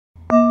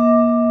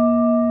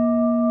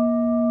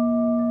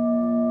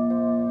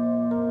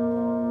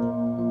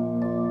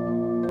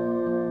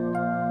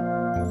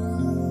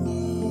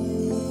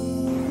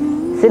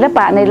ศิลป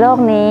ะในโลก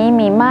นี้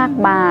มีมาก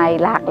มาย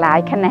หลากหลาย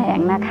แขนง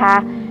นะคะ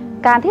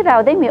การที่เรา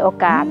ได้มีโอ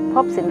กาสพ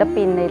บศิล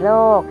ปินในโล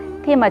ก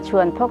ที่มาช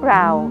วนพวกเร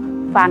า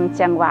ฟัง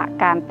จังหวะ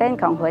การเต้น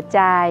ของหัวใ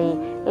จ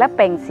และเป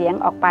ล่งเสียง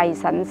ออกไป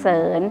สรรเส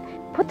ริญ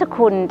พุทธ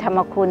คุณธรรม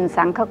คุณ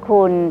สังฆ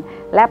คุณ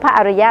และพระอ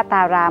ริยต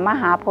าราม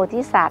หาโพ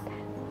ธิสัตว์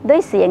ด้ว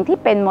ยเสียงที่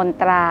เป็นมน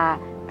ตรา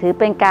ถือ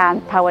เป็นการ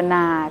ภาวน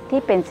าที่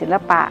เป็นศิล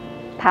ปะ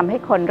ทำให้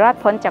คนรอด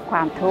พ้นจากคว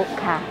ามทุกข์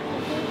ค่ะ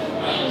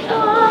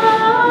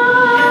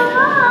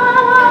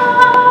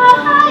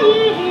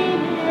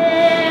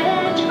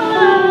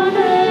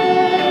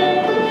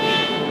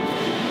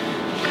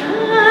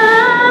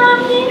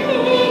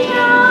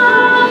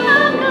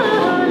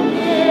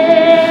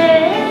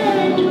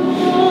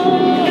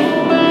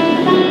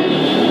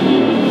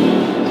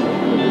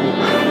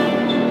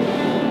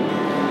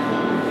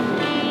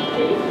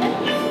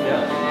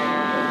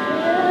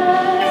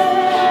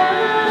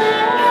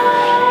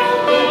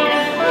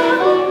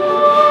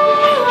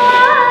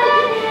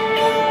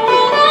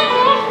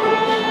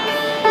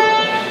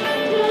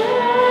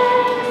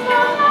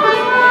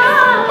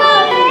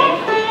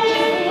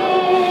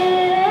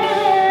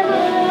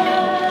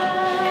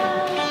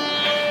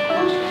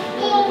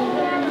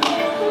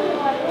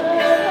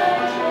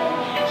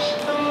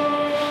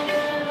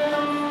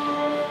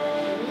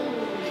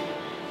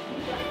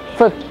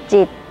ฝึก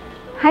จิต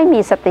ให้มี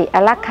สติอ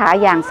ารักขา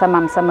อย่างส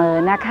ม่ำเสมอ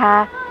นะคะ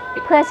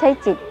เพื่อใช้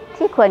จิต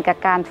ที่ควรกับ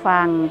การฟั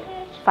ง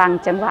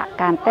จังหวะ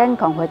การเต้น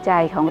ของหัวใจ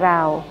ของเรา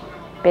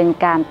เป็น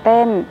การเ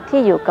ต้นที่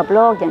อยู่กับโล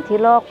กอย่างที่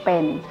โลกเป็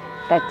น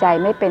แต่ใจ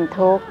ไม่เป็น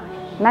ทุกข์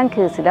นั่น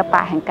คือศิลป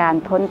ะแห่งการ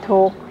พ้น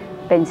ทุกข์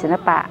เป็นศิล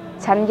ปะ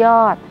ชั้นย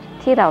อด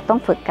ที่เราต้อง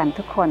ฝึกกัน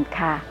ทุกคน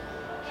ค่ะ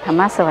ธรร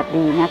มะสวัส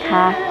ดีนะค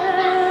ะ